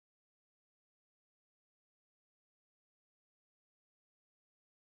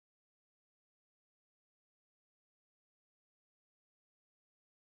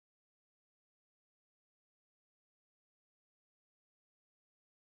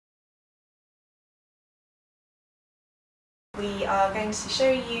are going to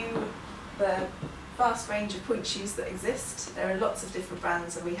show you the vast range of pointe shoes that exist. There are lots of different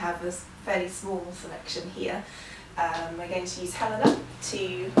brands and we have a fairly small selection here. We're going to use Helena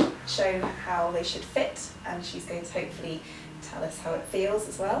to show how they should fit, and she's going to hopefully tell us how it feels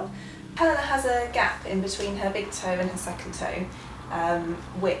as well. Helena has a gap in between her big toe and her second toe,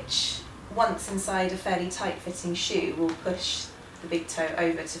 which once inside a fairly tight fitting shoe will push the big toe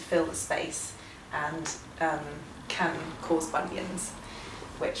over to fill the space and can cause bunions,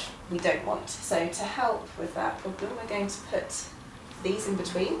 which we don't want. So to help with that problem, we're going to put these in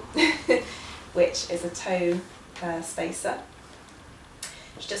between, which is a toe spacer,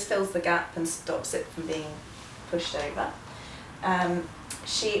 which just fills the gap and stops it from being pushed over.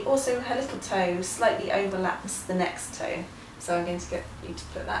 She also, her little toe slightly overlaps the next toe, so I'm going to get you to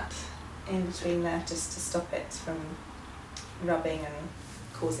put that in between there just to stop it from rubbing and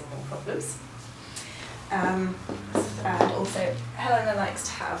causing more problems. And also Helena likes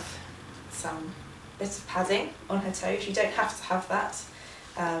to have some bit of padding on her toes. You don't have to have that,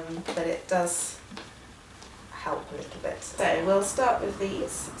 but it does help a little bit. So we'll start with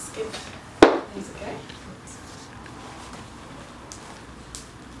these. Let's give these a go.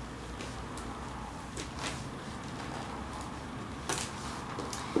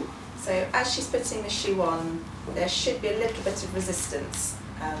 So as she's putting the shoe on, there should be a little bit of resistance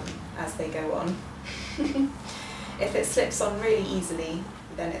as they go on. If it slips on really easily,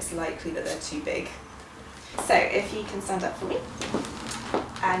 then it's likely that they're too big. So if you can stand up for me,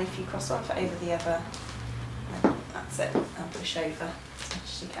 and if you cross one foot over the other, that's it, and push over as much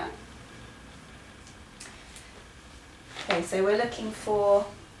as you can. Okay, so we're looking for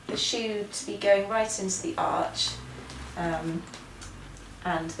the shoe to be going right into the arch,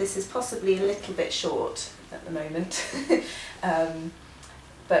 and this is possibly a little bit short at the moment.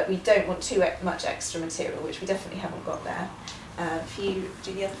 But we don't want too much extra material, which we definitely haven't got there. If you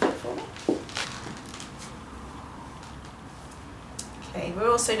do the other foot for me. Okay, we're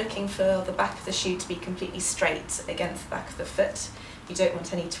also looking for the back of the shoe to be completely straight against the back of the foot. You don't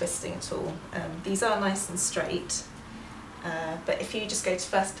want any twisting at all. These are nice and straight, but if you just go to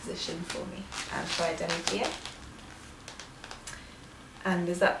first position for me and try demi-plie. And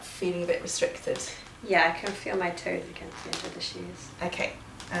is that feeling a bit restricted? Yeah, I can feel my toes against the edge of the shoes. Okay.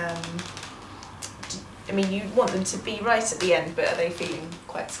 I mean, you want them to be right at the end, but are they feeling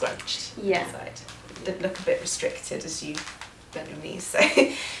quite scrunched? Yeah. Inside? They look a bit restricted as you bend your knees, so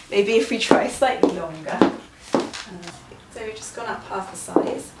maybe if we try slightly longer. So we've just gone up half the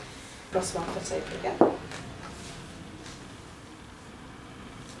size. Cross one foot over again.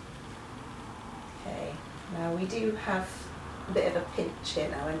 Okay, now we do have a bit of a pinch here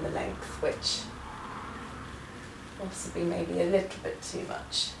now in the length, which possibly maybe a little bit too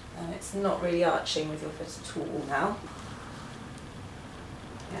much, and it's not really arching with your foot at all now.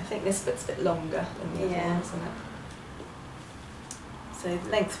 Yeah, I think this bit's a bit longer than the other one, isn't it? So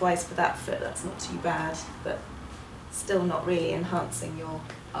lengthwise for that foot, that's not too bad, but still not really enhancing your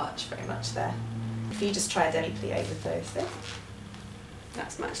arch very much there. If you just try a demi-plie with those then.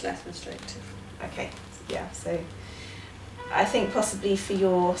 That's much less restrictive. Okay, yeah, so I think possibly for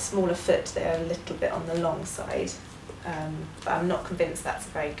your smaller foot they're a little bit on the long side, but I'm not convinced that's a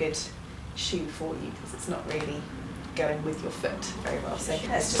very good shoe for you because it's not really going with your foot very well. So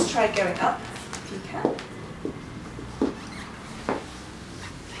let's just try going up if you can.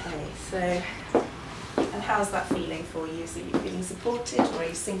 Okay, so, and how's that feeling for you? So are you feeling supported or are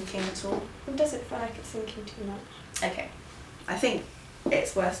you sinking at all? It doesn't feel like it's sinking too much. Okay, I think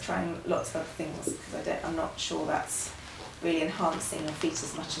it's worth trying lots of other things because I'm not sure that's really enhancing your feet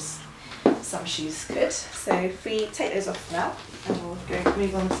as much as some shoes could. So if we take those off now, and we'll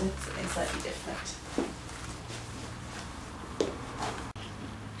move on to something slightly different.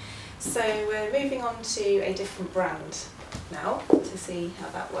 So we're moving on to a different brand now to see how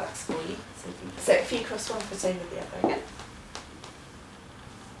that works for you. So if you cross one foot over the other again.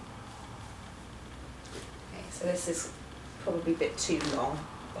 Okay, so this is probably a bit too long.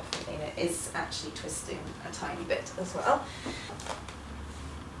 Definitely, and it is actually twisting a tiny bit as well.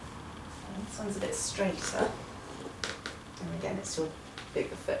 And this one's a bit straighter, and again it's your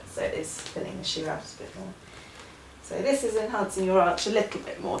bigger foot, so it is filling the shoe out a bit more. So this is enhancing your arch a little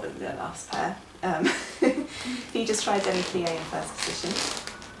bit more than the last pair. If you just try demi-plie in first position.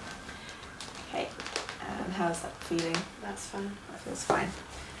 Okay, and how's that feeling? That's fine. That feels fine.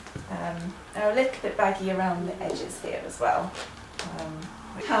 They're a little bit baggy around the edges here as well.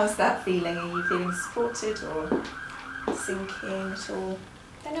 How's that feeling? Are you feeling supported or sinking at all?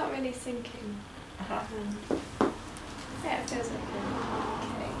 They're not really sinking. Yeah, it feels okay.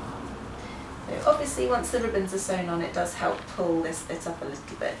 Okay. So obviously once the ribbons are sewn on, it does help pull this bit up a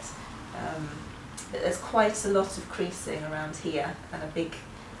little bit. But there's quite a lot of creasing around here and a big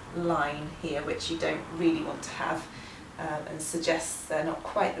line here which you don't really want to have, and suggests they're not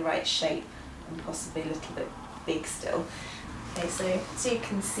quite the right shape and possibly a little bit big still. Okay, so as you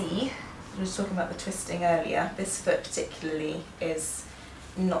can see, I was talking about the twisting earlier, this foot particularly is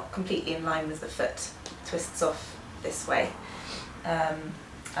not completely in line with the foot, it twists off this way,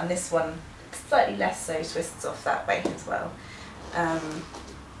 and this one slightly less so twists off that way as well.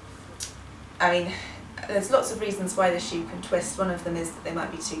 I mean, there's lots of reasons why the shoe can twist. One of them is that they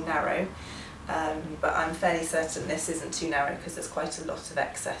might be too narrow, but I'm fairly certain this isn't too narrow because there's quite a lot of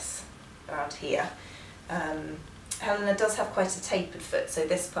excess around here. Helena does have quite a tapered foot, so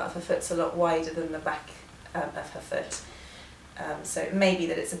this part of her foot's a lot wider than the back of her foot. So it may be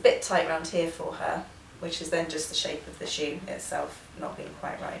that it's a bit tight around here for her, which is then just the shape of the shoe itself not being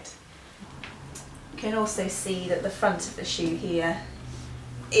quite right. You can also see that the front of the shoe here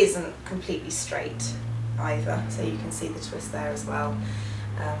isn't completely straight either, so you can see the twist there as well.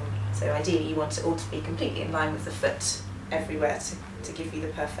 So ideally you want it all to be completely in line with the foot everywhere to give you the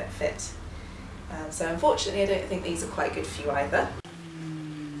perfect fit. So unfortunately I don't think these are quite good for you either.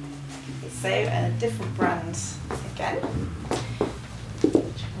 So a different brand again.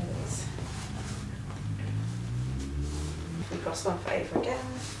 We cross one foot over again.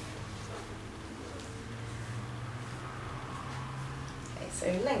 Okay, so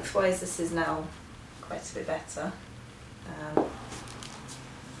lengthwise this is now quite a bit better.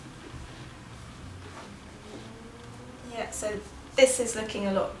 Yeah, so this is looking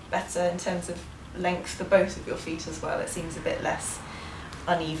a lot better in terms of length for both of your feet as well. It seems a bit less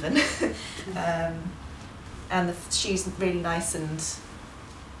uneven. And the shoe's really nice and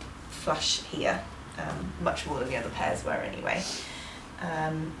flush here, much more than the other pairs were anyway.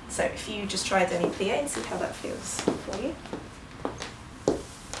 So if you just try demi-plie and see how that feels for you.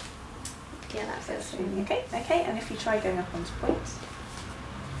 Yeah, that feels really okay. Okay, and if you try going up onto point.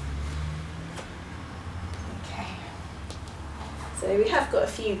 So we have got a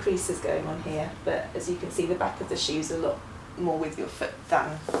few creases going on here, but as you can see the back of the shoe's a lot more with your foot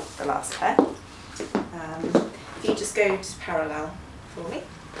than the last pair. If you just go to parallel for me,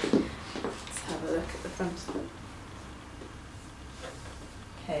 let's have a look at the front of them.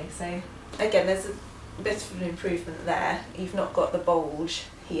 Okay, so again there's a bit of an improvement there. You've not got the bulge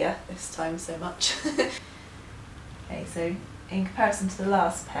here this time so much. Okay, so in comparison to the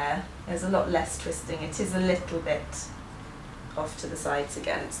last pair, there's a lot less twisting. It is a little bit off to the sides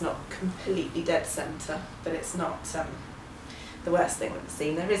again. It's not completely dead centre, but it's not the worst thing we've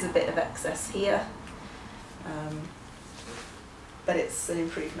seen. There is a bit of excess here, but it's an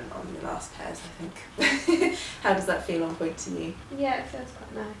improvement on the last pairs, I think. How does that feel on point to you? Yeah, it feels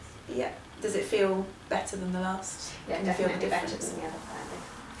quite nice. Yeah. Does it feel better than the last? Yeah, Can you feel the definitely better difference? than the other pair.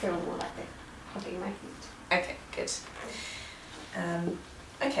 They feel more like they're hugging my feet. Okay, good.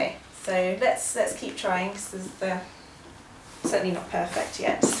 Okay, so let's keep trying because they're certainly not perfect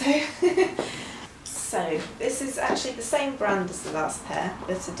yet. So this is actually the same brand as the last pair,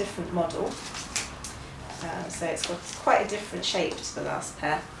 but a different model. So it's got quite a different shape to the last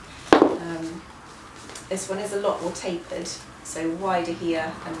pair. This one is a lot more tapered, so wider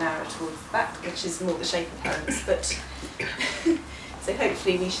here and narrower towards the back, which is more the shape of Helen's foot. So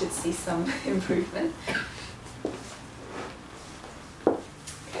hopefully we should see some improvement.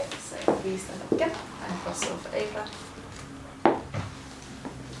 Okay, so we stand up again and cross over.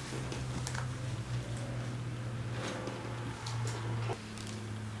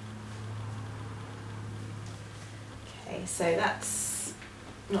 Okay, so that's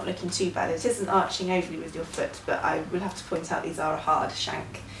not looking too bad. It isn't arching overly with your foot, but I will have to point out these are a hard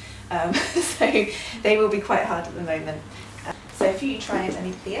shank. So they will be quite hard at the moment. So if you try and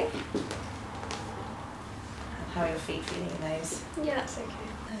demi-plie, how are your feet feeling in those? Yeah, that's okay.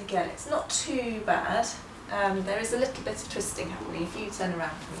 And again, it's not too bad. There is a little bit of twisting happening. If you turn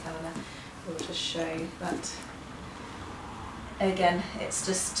around for me, Helena, we'll just show you that. Again, it's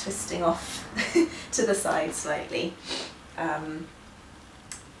just twisting off to the side slightly.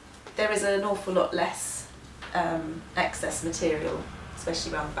 There is an awful lot less excess material,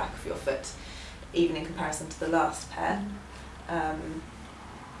 especially around the back of your foot, even in comparison to the last pair.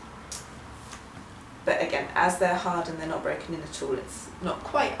 But again, as they're hard and they're not broken in at all, it's not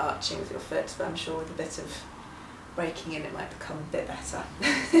quite arching with your foot, but I'm sure with a bit of breaking in it might become a bit better.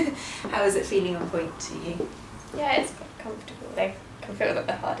 How is it feeling on point to you? Yeah, it's quite comfortable. They can feel that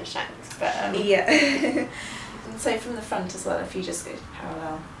they're harder shanks, but yeah. And so from the front as well, if you just go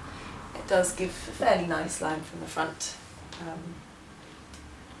parallel, it does give a fairly nice line from the front.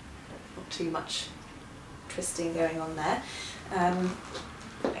 not too much twisting going on there.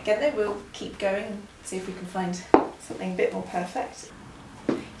 Again though, we'll keep going and see if we can find something a bit more perfect.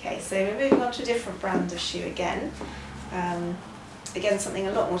 Okay, so we're moving on to a different brand of shoe again. Again, something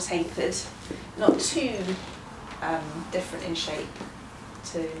a lot more tapered, not too different in shape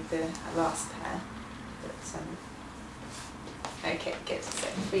to the last pair. But, okay, good. So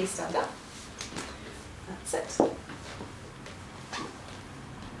if we stand up, that's it.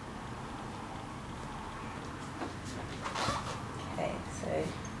 Okay, so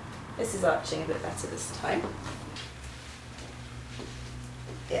this is arching a bit better this time.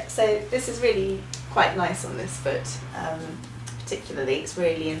 Yeah, so this is really quite nice on this foot. Particularly, it's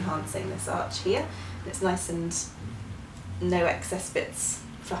really enhancing this arch here. It's nice and no excess bits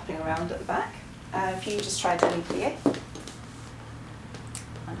flapping around at the back. If you just try demi-plie.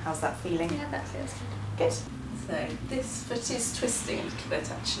 And how's that feeling? Yeah, that feels good. Good. So this foot is twisting a little bit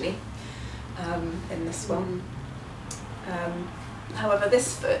actually in this one. However,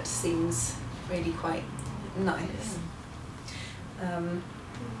 this foot seems really quite nice.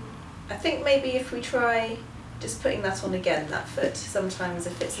 I think maybe if we try just putting that on again, that foot, sometimes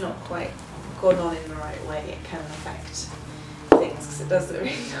if it's not quite gone on in the right way, it can affect things, because it does look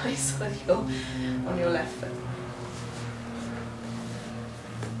really nice on your left foot.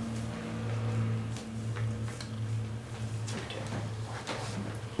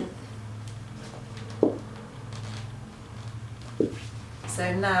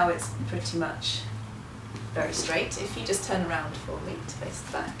 So now it's pretty much very straight. If you just turn around for me to face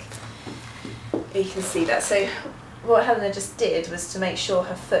the back, you can see that. So what Helena just did was to make sure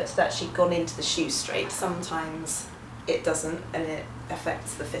her foot had actually gone into the shoe straight. Sometimes it doesn't and it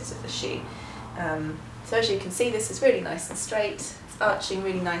affects the fit of the shoe. So as you can see, this is really nice and straight. It's arching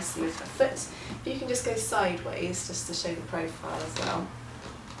really nicely with her foot. But you can just go sideways just to show the profile as well.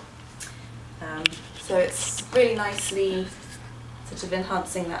 So it's really nicely sort of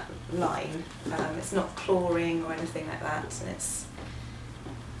enhancing that line. It's not clawing or anything like that, and it's,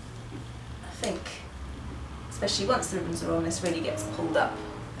 I think, especially once the ribbons are on, this really gets pulled up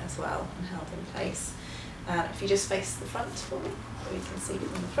as well and held in place. If you just face the front for me, so you can see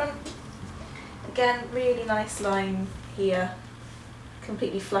from the front. Again, really nice line here,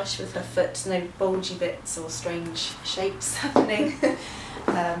 completely flush with her foot, no bulgy bits or strange shapes happening.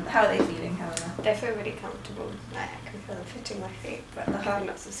 How are they feeling, Helena? They feel really comfortable. I can feel them fitting my feet, but having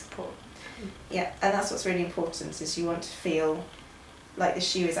lots of support. Yeah, and that's what's really important, is you want to feel like the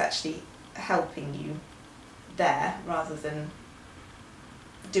shoe is actually helping you there, rather than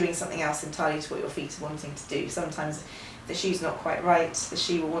doing something else entirely to what your feet are wanting to do. Sometimes the shoe's not quite right, the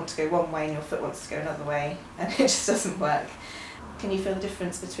shoe will want to go one way and your foot wants to go another way, and it just doesn't work. Can you feel the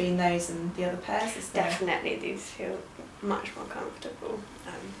difference between those and the other pairs? Definitely, these feel much more comfortable.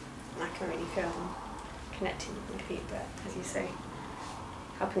 I can really feel them connecting with my feet, but as you say,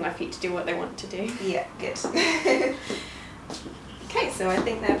 helping my feet to do what they want to do. Yeah, good. Okay, so I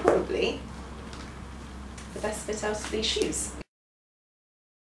think they're probably the best fit out of these shoes.